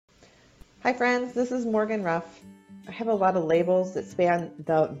Hi friends, this is Morgan Ruff. I have a lot of labels that span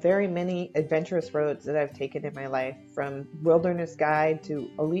the very many adventurous roads that I've taken in my life, from wilderness guide to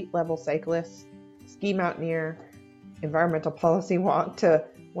elite level cyclist, ski mountaineer, environmental policy wonk, to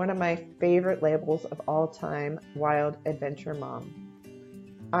one of my favorite labels of all time, wild adventure mom.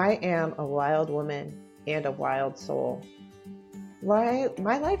 I am a wild woman and a wild soul. My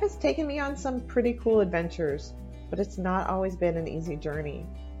life has taken me on some pretty cool adventures, but it's not always been an easy journey.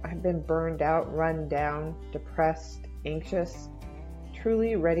 I've been burned out, run down, depressed, anxious,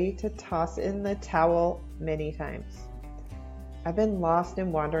 truly ready to toss in the towel many times. I've been lost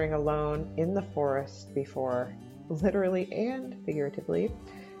and wandering alone in the forest before, literally and figuratively,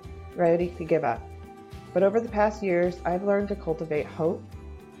 ready to give up. But over the past years, I've learned to cultivate hope,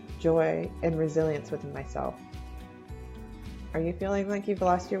 joy, and resilience within myself. Are you feeling like you've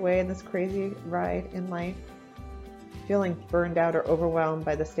lost your way in this crazy ride in life? Feeling burned out or overwhelmed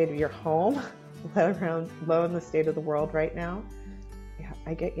by the state of your home, let alone the state of the world right now?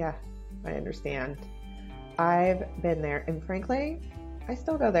 Yeah, I understand. I've been there, and frankly, I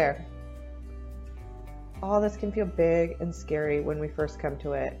still go there. All this can feel big and scary when we first come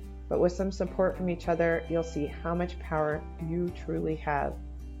to it, but with some support from each other, you'll see how much power you truly have.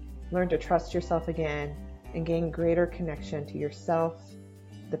 Learn to trust yourself again and gain greater connection to yourself,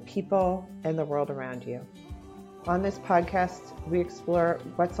 the people, and the world around you. On this podcast, we explore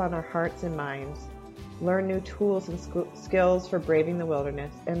what's on our hearts and minds, learn new tools and skills for braving the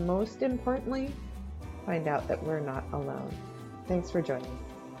wilderness, and most importantly, find out that we're not alone. Thanks for joining.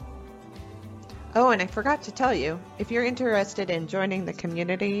 Oh, and I forgot to tell you, if you're interested in joining the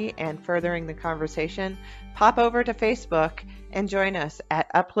community and furthering the conversation, pop over to Facebook and join us at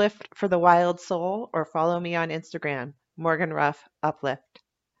Uplift for the Wild Soul, or follow me on Instagram, Morgan Ruff Uplift.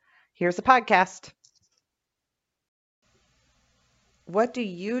 Here's the podcast. What do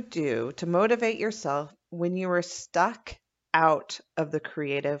you do to motivate yourself when you are stuck out of the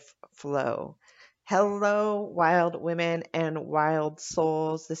creative flow? Hello, wild women and wild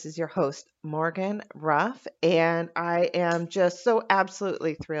souls. This is your host, Morgan Ruff, and I am just so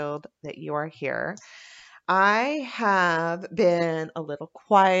absolutely thrilled that you are here. I have been a little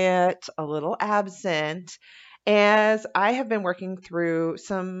quiet, a little absent, as I have been working through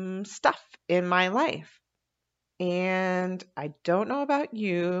some stuff in my life. And I don't know about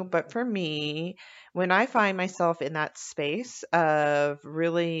you, but for me, when I find myself in that space of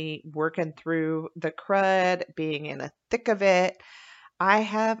really working through the crud, being in the thick of it, I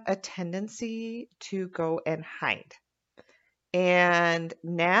have a tendency to go and hide. And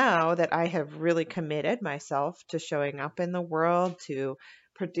now that I have really committed myself to showing up in the world, to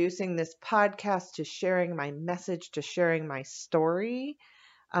producing this podcast, to sharing my message, to sharing my story,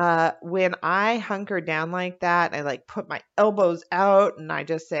 when I hunker down like that, I like put my elbows out and I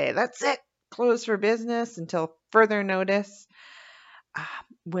just say, that's it, close for business until further notice.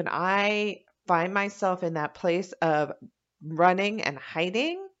 When I find myself in that place of running and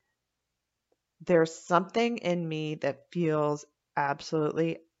hiding, there's something in me that feels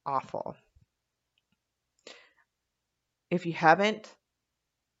absolutely awful. If you haven't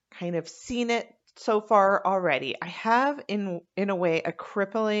kind of seen it so far already, I have in a way a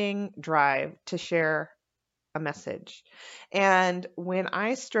crippling drive to share a message. And when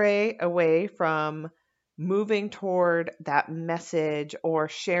I stray away from moving toward that message or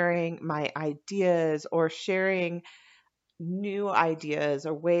sharing my ideas or sharing new ideas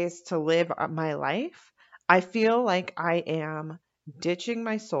or ways to live my life, I feel like I am ditching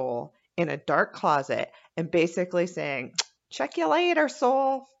my soul in a dark closet and basically saying, check you later,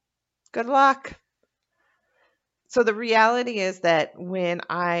 soul. Good luck. So the reality is that when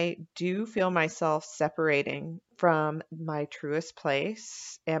I do feel myself separating from my truest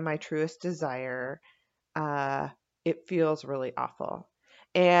place and my truest desire, uh, it feels really awful.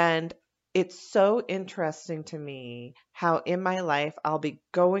 And it's so interesting to me how in my life I'll be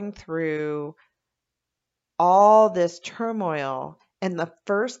going through all this turmoil, and the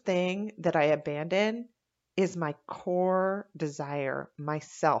first thing that I abandon is my core desire,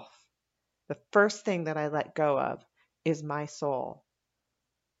 myself. The first thing that I let go of is my soul.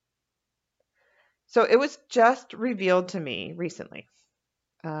 So it was just revealed to me recently.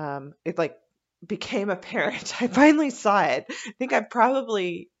 It like became apparent. I finally saw it. I think I've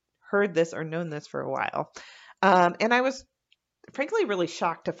probably heard this or known this for a while. And I was frankly really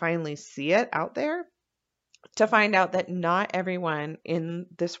shocked to finally see it out there, to find out that not everyone in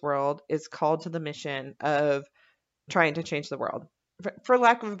this world is called to the mission of trying to change the world, for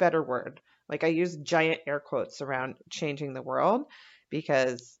lack of a better word. Like I use giant air quotes around changing the world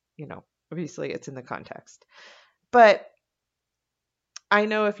because, obviously it's in the context. But I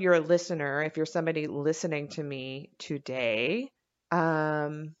know if you're a listener, if you're somebody listening to me today,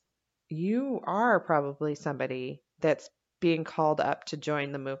 um, you are probably somebody that's being called up to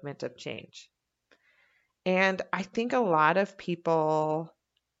join the movement of change. And I think a lot of people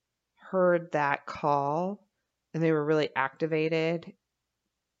heard that call and they were really activated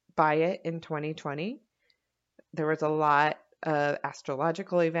by it in 2020. There was a lot of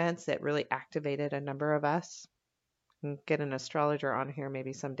astrological events that really activated a number of us. And get an astrologer on here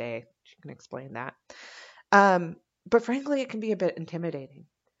maybe someday. She can explain that. Um, but frankly, it can be a bit intimidating.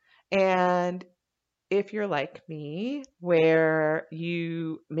 And if you're like me, where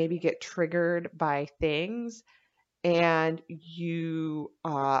you maybe get triggered by things and you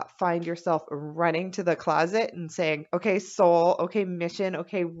find yourself running to the closet and saying, okay, soul, okay, mission,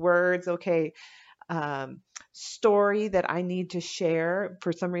 okay, words, okay, um, story that I need to share.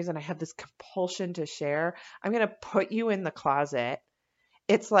 For some reason, I have this compulsion to share. I'm going to put you in the closet.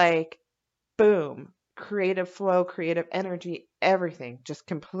 It's like, boom, creative flow, creative energy, everything just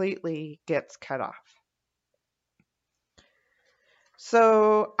completely gets cut off.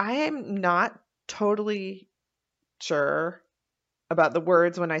 So I am not totally sure about the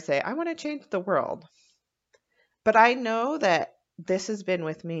words when I say, I want to change the world. But I know that this has been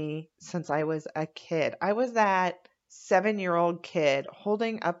with me since I was a kid. I was that 7-year-old kid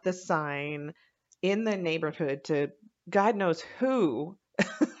holding up the sign in the neighborhood to God knows who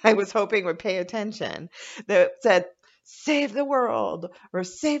I was hoping would pay attention that said, save the world or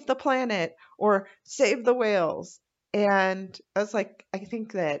save the planet or save the whales. And I was like, I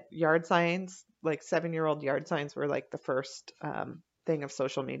think that yard signs, like 7-year-old yard signs, were like the first thing of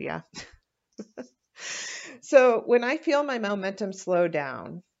social media. So when I feel my momentum slow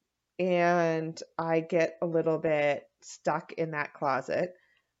down and I get a little bit stuck in that closet,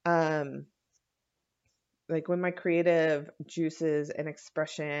 um, like when my creative juices and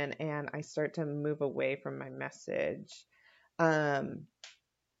expression and I start to move away from my message, um,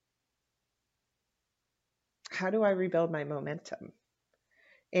 how do I rebuild my momentum?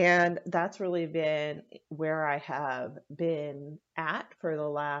 And that's really been where I have been at for the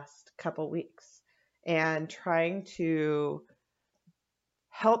last couple weeks and trying to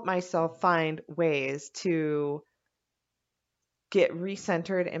help myself find ways to get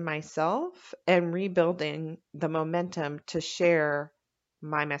recentered in myself and rebuilding the momentum to share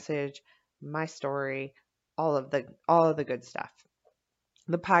my message, my story, all of the good stuff.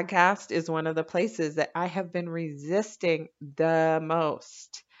 The podcast is one of the places that I have been resisting the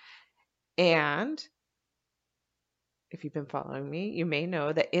most. And if you've been following me, you may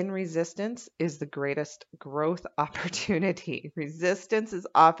know that in resistance is the greatest growth opportunity. Resistance is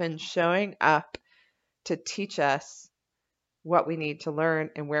often showing up to teach us what we need to learn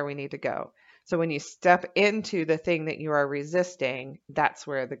and where we need to go. So when you step into the thing that you are resisting, that's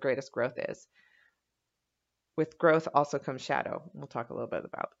where the greatest growth is. With growth also comes shadow. We'll talk a little bit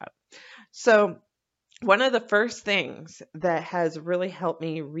about that. So one of the first things that has really helped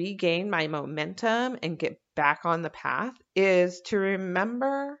me regain my momentum and get back on the path is to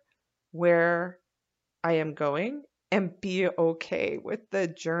remember where I am going and be okay with the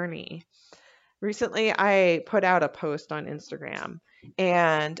journey. Recently, I put out a post on Instagram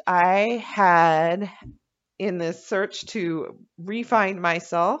and I had, in this search to refine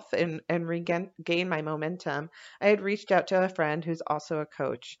myself and regain my momentum, I had reached out to a friend who's also a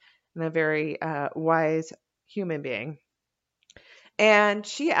coach and a very wise human being. And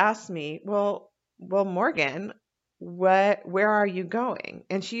she asked me, well, Morgan, where are you going?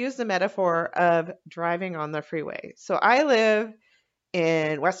 And she used the metaphor of driving on the freeway. So I live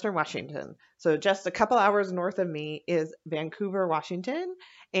in Western Washington. So just a couple hours north of me is Vancouver, Washington,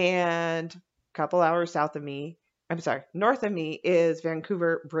 and a couple hours north of me is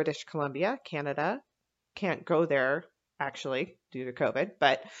Vancouver, British Columbia, Canada. Can't go there actually due to COVID,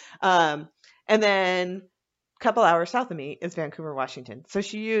 but and then a couple hours south of me is Vancouver, Washington. So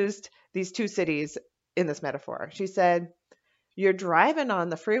she used these two cities in this metaphor. She said, you're driving on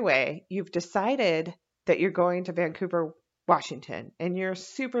the freeway, you've decided that you're going to Vancouver, Washington, and you're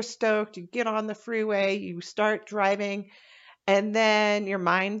super stoked. You get on the freeway, you start driving, and then your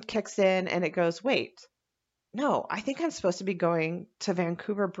mind kicks in and it goes, wait, no, I think I'm supposed to be going to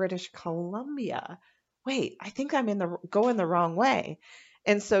Vancouver, British Columbia. Wait, I think I'm going the wrong way.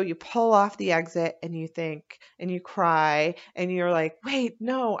 And so you pull off the exit and you think and you cry and you're like, wait,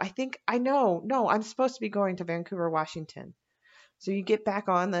 no, I think I know. No, I'm supposed to be going to Vancouver, Washington. So you get back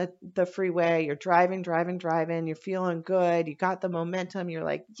on the freeway, you're driving, you're feeling good, you got the momentum, you're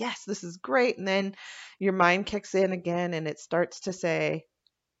like, yes, this is great. And then your mind kicks in again and it starts to say,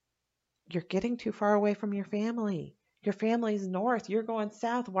 you're getting too far away from your family. Your family's north. You're going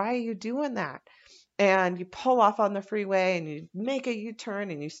south. Why are you doing that? And you pull off on the freeway and you make a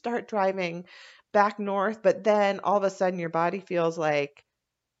U-turn and you start driving back north. But then all of a sudden your body feels like,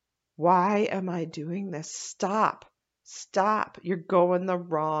 why am I doing this? Stop. Stop. You're going the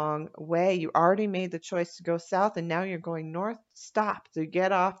wrong way. You already made the choice to go south and now you're going north. Stop. So you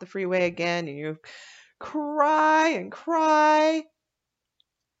get off the freeway again and you cry and cry.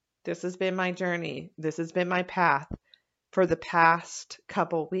 This has been my journey. This has been my path for the past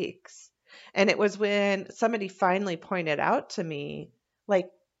couple weeks. And it was when somebody finally pointed out to me, like,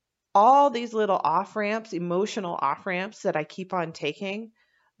 all these little off ramps, emotional off ramps that I keep on taking,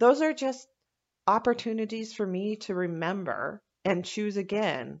 those are just opportunities for me to remember and choose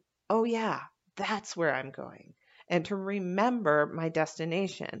again. Oh, yeah, that's where I'm going. And to remember my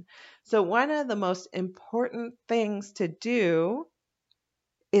destination. So, one of the most important things to do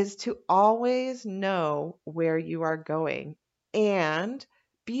is to always know where you are going and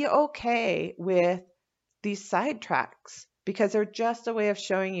be okay with these sidetracks because they're just a way of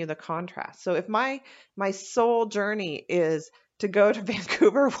showing you the contrast. So if my soul journey is to go to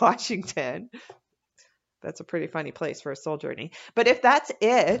Vancouver, Washington, that's a pretty funny place for a soul journey. But if that's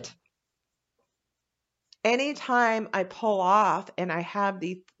it, anytime I pull off and I have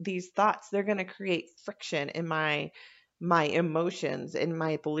these thoughts, they're going to create friction in my emotions, in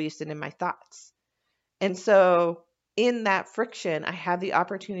my beliefs, and in my thoughts. And so in that friction, I have the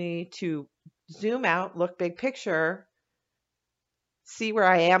opportunity to zoom out, look big picture, see where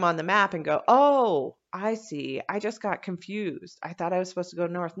I am on the map and go, oh, I see. I just got confused. I thought I was supposed to go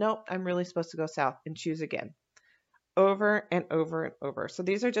north. Nope, I'm really supposed to go south, and choose again over and over and over. So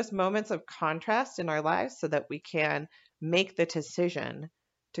these are just moments of contrast in our lives so that we can make the decision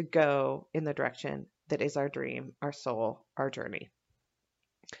to go in the direction that is our dream, our soul, our journey.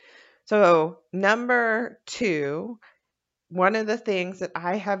 So number 2, one of the things that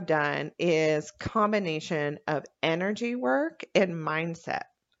I have done is combination of energy work and mindset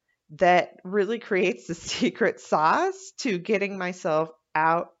that really creates the secret sauce to getting myself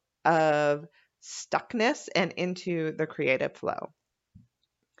out of stuckness and into the creative flow.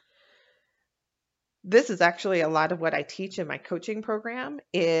 This is actually a lot of what I teach in my coaching program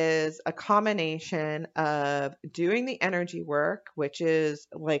is a combination of doing the energy work, which is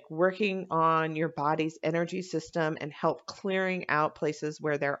like working on your body's energy system and help clearing out places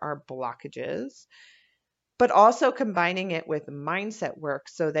where there are blockages, but also combining it with mindset work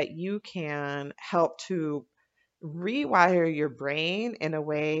so that you can help to rewire your brain in a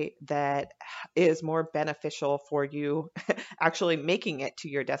way that is more beneficial for you actually making it to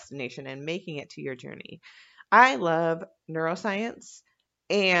your destination and making it to your journey. I love neuroscience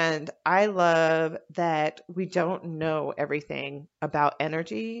and I love that we don't know everything about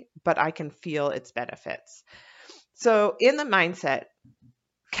energy, but I can feel its benefits. So in the mindset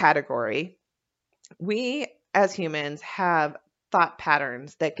category, we as humans have thought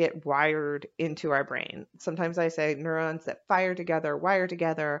patterns that get wired into our brain. Sometimes I say neurons that fire together, wire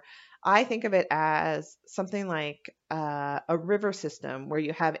together. I think of it as something like a river system where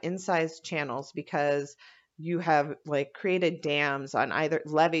you have incised channels because you have like created dams on either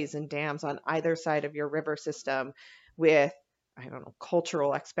levees and dams on either side of your river system with, I don't know,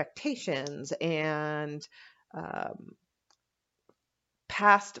 cultural expectations and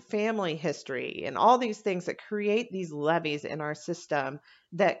past family history and all these things that create these levees in our system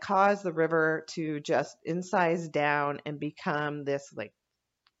that cause the river to just incise down and become this like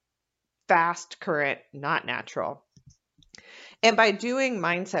fast current, not natural. And by doing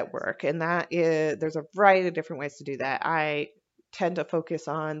mindset work, and that is, there's a variety of different ways to do that. I tend to focus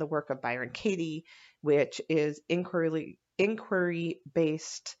on the work of Byron Katie, which is inquiry-based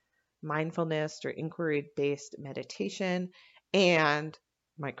mindfulness or inquiry-based meditation, and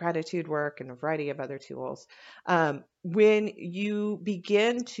my gratitude work and a variety of other tools. When you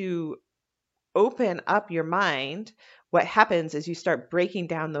begin to open up your mind, what happens is you start breaking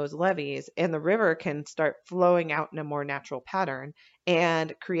down those levees and the river can start flowing out in a more natural pattern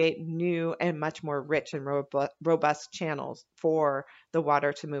and create new and much more rich and robust channels for the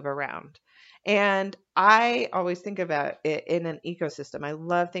water to move around. And I always think about it in an ecosystem. I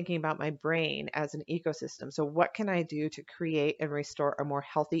love thinking about my brain as an ecosystem. So what can I do to create and restore a more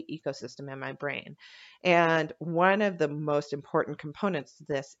healthy ecosystem in my brain? And one of the most important components to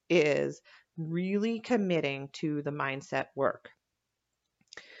this is really committing to the mindset work.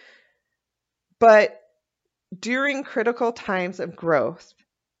 But during critical times of growth,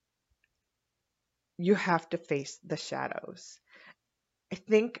 you have to face the shadows. I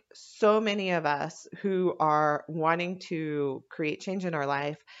think so many of us who are wanting to create change in our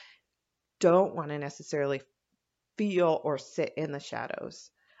life don't want to necessarily feel or sit in the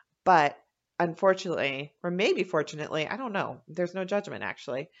shadows. But unfortunately, or maybe fortunately, I don't know, there's no judgment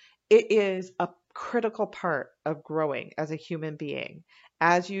actually. It is a critical part of growing as a human being.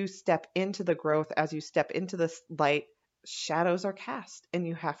 As you step into the growth, as you step into this light, shadows are cast and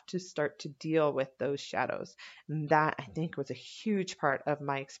you have to start to deal with those shadows. And that I think was a huge part of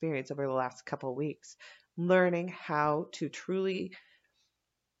my experience over the last couple of weeks, learning how to truly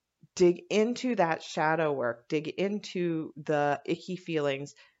dig into that shadow work, dig into the icky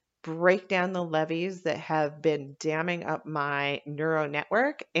feelings, break down the levees that have been damming up my neural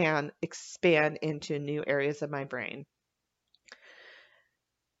network and expand into new areas of my brain.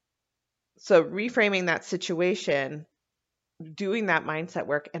 So reframing that situation, doing that mindset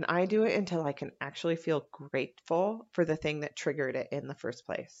work, and I do it until I can actually feel grateful for the thing that triggered it in the first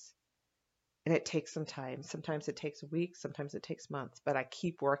place. And it takes some time. Sometimes it takes weeks, sometimes it takes months, but I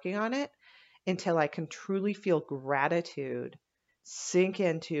keep working on it until I can truly feel gratitude sink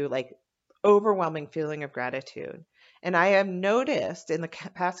into like overwhelming feeling of gratitude. And I have noticed in the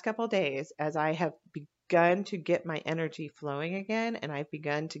past couple of days, as I have begun to get my energy flowing again, and I've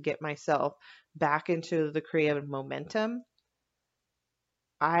begun to get myself back into the creative momentum,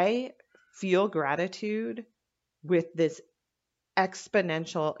 I feel gratitude with this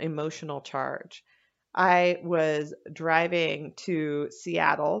exponential emotional charge. I was driving to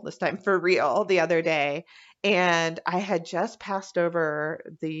Seattle, this time for real, the other day, and I had just passed over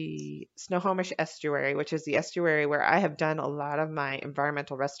the Snohomish Estuary, which is the estuary where I have done a lot of my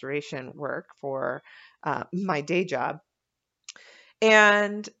environmental restoration work for my day job.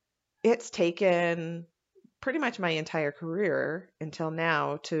 And it's taken pretty much my entire career until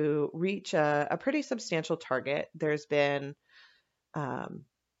now to reach a pretty substantial target. There's been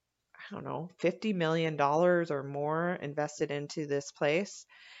I don't know, $50 million or more invested into this place.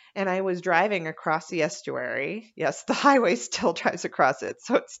 And I was driving across the estuary. Yes, the highway still drives across it,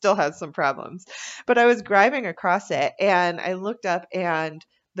 so it still has some problems. But I was driving across it and I looked up and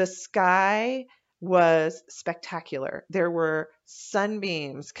the sky was spectacular. There were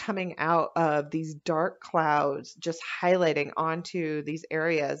sunbeams coming out of these dark clouds, just highlighting onto these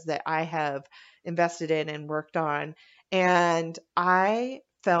areas that I have invested in and worked on. And I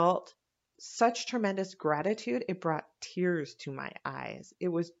felt such tremendous gratitude. It brought tears to my eyes. It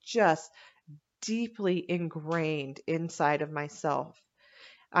was just deeply ingrained inside of myself.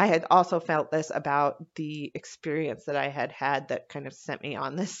 I had also felt this about the experience that I had had that kind of sent me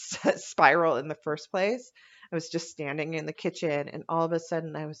on this spiral in the first place. I was just standing in the kitchen and all of a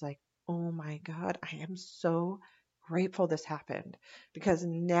sudden I was like, oh my God, I am so grateful this happened because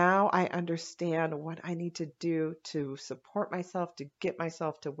now I understand what I need to do to support myself, to get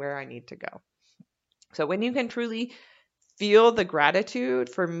myself to where I need to go. So when you can truly feel the gratitude,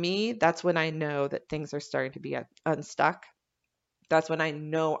 for me, that's when I know that things are starting to be unstuck. That's when I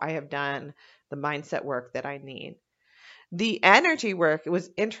know I have done the mindset work that I need. The energy work, it was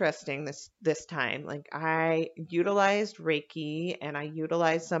interesting this time. Like I utilized Reiki and I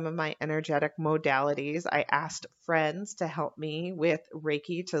utilized some of my energetic modalities. I asked friends to help me with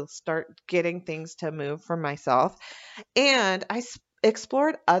Reiki to start getting things to move for myself. And I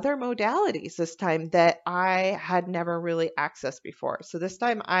explored other modalities this time that I had never really accessed before. So this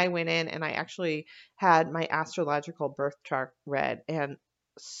time I went in and I actually had my astrological birth chart read, and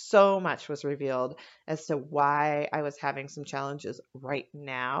so much was revealed as to why I was having some challenges right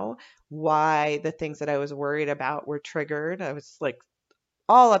now, why the things that I was worried about were triggered. I was like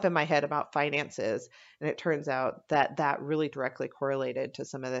all up in my head about finances, and it turns out that that really directly correlated to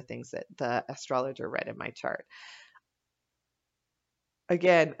some of the things that the astrologer read in my chart.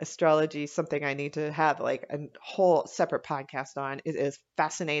 Again, astrology is something I need to have like a whole separate podcast on. It is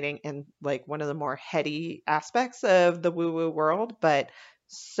fascinating and like one of the more heady aspects of the woo-woo world, but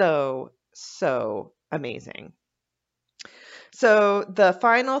so amazing. So the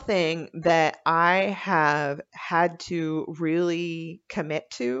final thing that I have had to really commit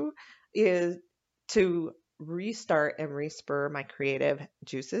to is to restart and respur my creative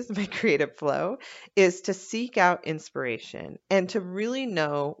juices, my creative flow, is to seek out inspiration and to really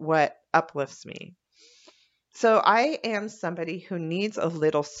know what uplifts me. So I am somebody who needs a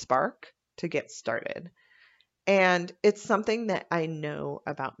little spark to get started. And it's something that I know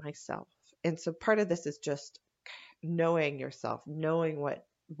about myself. And so part of this is just knowing yourself, knowing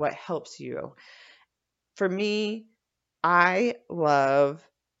what helps you. For me, I love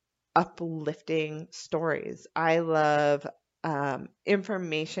uplifting stories. I love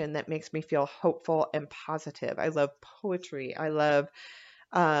information that makes me feel hopeful and positive. I love poetry. I love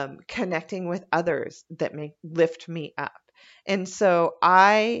connecting with others that make lift me up. And so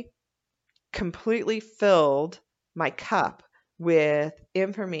I completely filled my cup with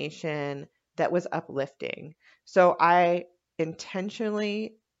information that was uplifting. So I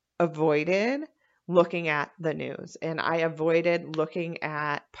intentionally avoided looking at the news and I avoided looking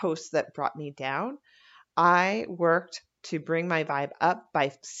at posts that brought me down. I worked to bring my vibe up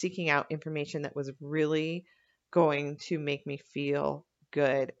by seeking out information that was really going to make me feel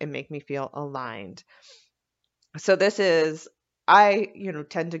good and make me feel aligned. So this is, I,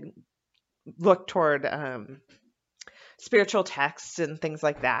 tend to look toward spiritual texts and things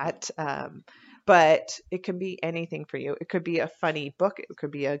like that. But it can be anything for you. It could be a funny book. It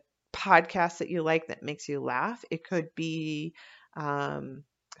could be a podcast that you like that makes you laugh. It could be,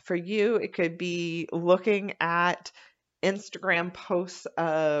 for you, it could be looking at Instagram posts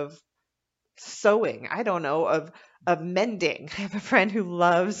of sewing. I don't know, of mending. I have a friend who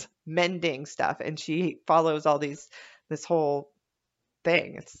loves mending stuff and she follows this whole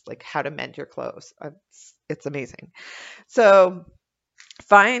thing. It's like how to mend your clothes. It's amazing. So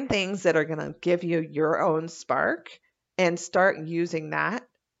find things that are going to give you your own spark and start using that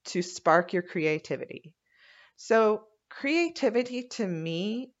to spark your creativity. So creativity to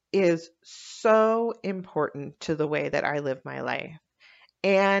me is so important to the way that I live my life.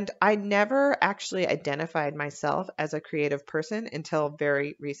 And I never actually identified myself as a creative person until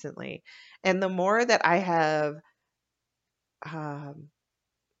very recently. And the more that I have um,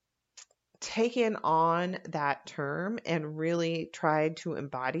 taken on that term and really tried to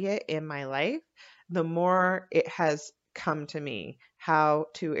embody it in my life, the more it has come to me how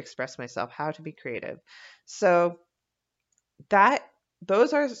to express myself, how to be creative. So that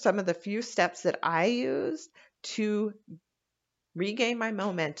those are some of the few steps that I used to regain my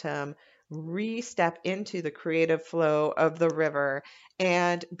momentum, re-step into the creative flow of the river,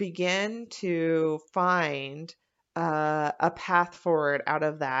 and begin to find a path forward out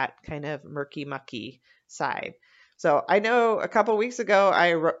of that kind of murky, mucky side. So I know a couple weeks ago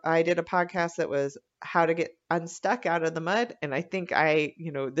I did a podcast that was how to get unstuck out of the mud, and I think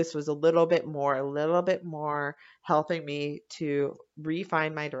this was a little bit more helping me to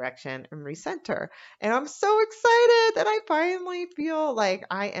refine my direction and recenter. And I'm so excited that I finally feel like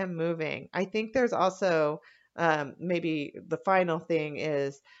I am moving. I think there's also maybe the final thing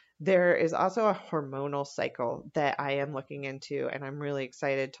is there is also a hormonal cycle that I am looking into, and I'm really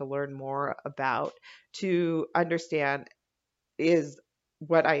excited to learn more about to understand is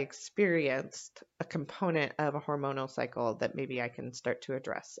what I experienced a component of a hormonal cycle that maybe I can start to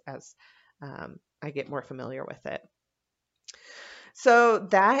address as I get more familiar with it. So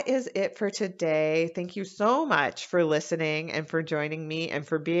that is it for today. Thank you so much for listening and for joining me and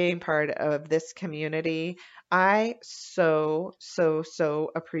for being part of this community. I so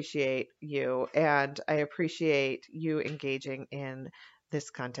appreciate you, and I appreciate you engaging in this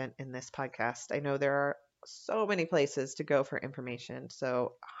content in this podcast. I know there are so many places to go for information,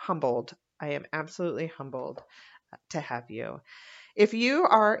 so humbled. I am absolutely humbled to have you. If you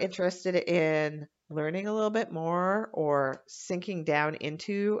are interested in learning a little bit more or sinking down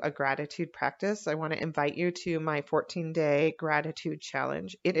into a gratitude practice, I want to invite you to my 14-day gratitude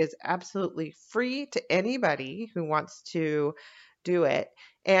challenge. It is absolutely free to anybody who wants to do it.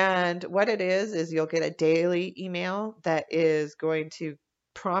 And what it is you'll get a daily email that is going to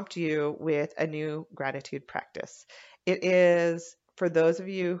prompt you with a new gratitude practice. It is for those of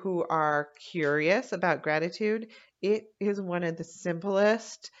you who are curious about gratitude. It is one of the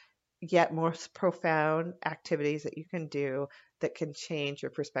simplest yet most profound activities that you can do that can change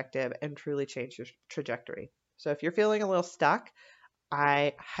your perspective and truly change your trajectory. So if you're feeling a little stuck,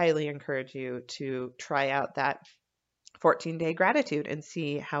 I highly encourage you to try out that 14-day gratitude and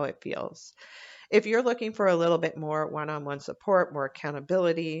see how it feels. If you're looking for a little bit more one-on-one support, more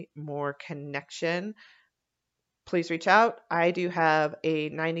accountability, more connection, please reach out. I do have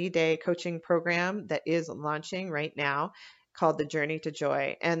a 90-day coaching program that is launching right now called the Journey to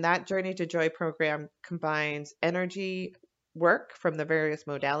Joy. And that Journey to Joy program combines energy work from the various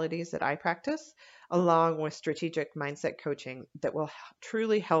modalities that I practice, along with strategic mindset coaching that will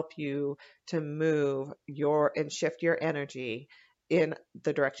truly help you to move and shift your energy in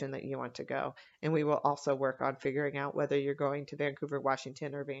the direction that you want to go. And we will also work on figuring out whether you're going to Vancouver,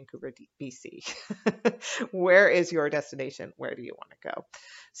 Washington, or Vancouver, BC. Where is your destination? Where do you want to go?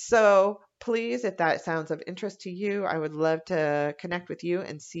 So please, if that sounds of interest to you, I would love to connect with you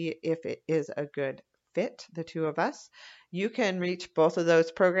and see if it is a good fit, the two of us. You can reach both of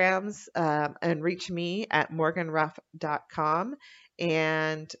those programs and reach me at morganruff.com.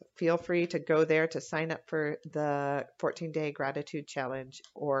 And feel free to go there to sign up for the 14-day gratitude challenge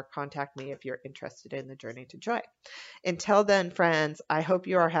or contact me if you're interested in the Journey to Joy. Until then, friends, I hope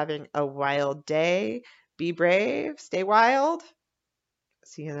you are having a wild day. Be brave, stay wild.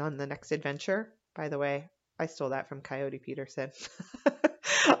 See you on the next adventure. By the way, I stole that from Coyote Peterson.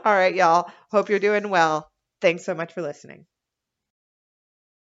 All right, y'all. Hope you're doing well. Thanks so much for listening.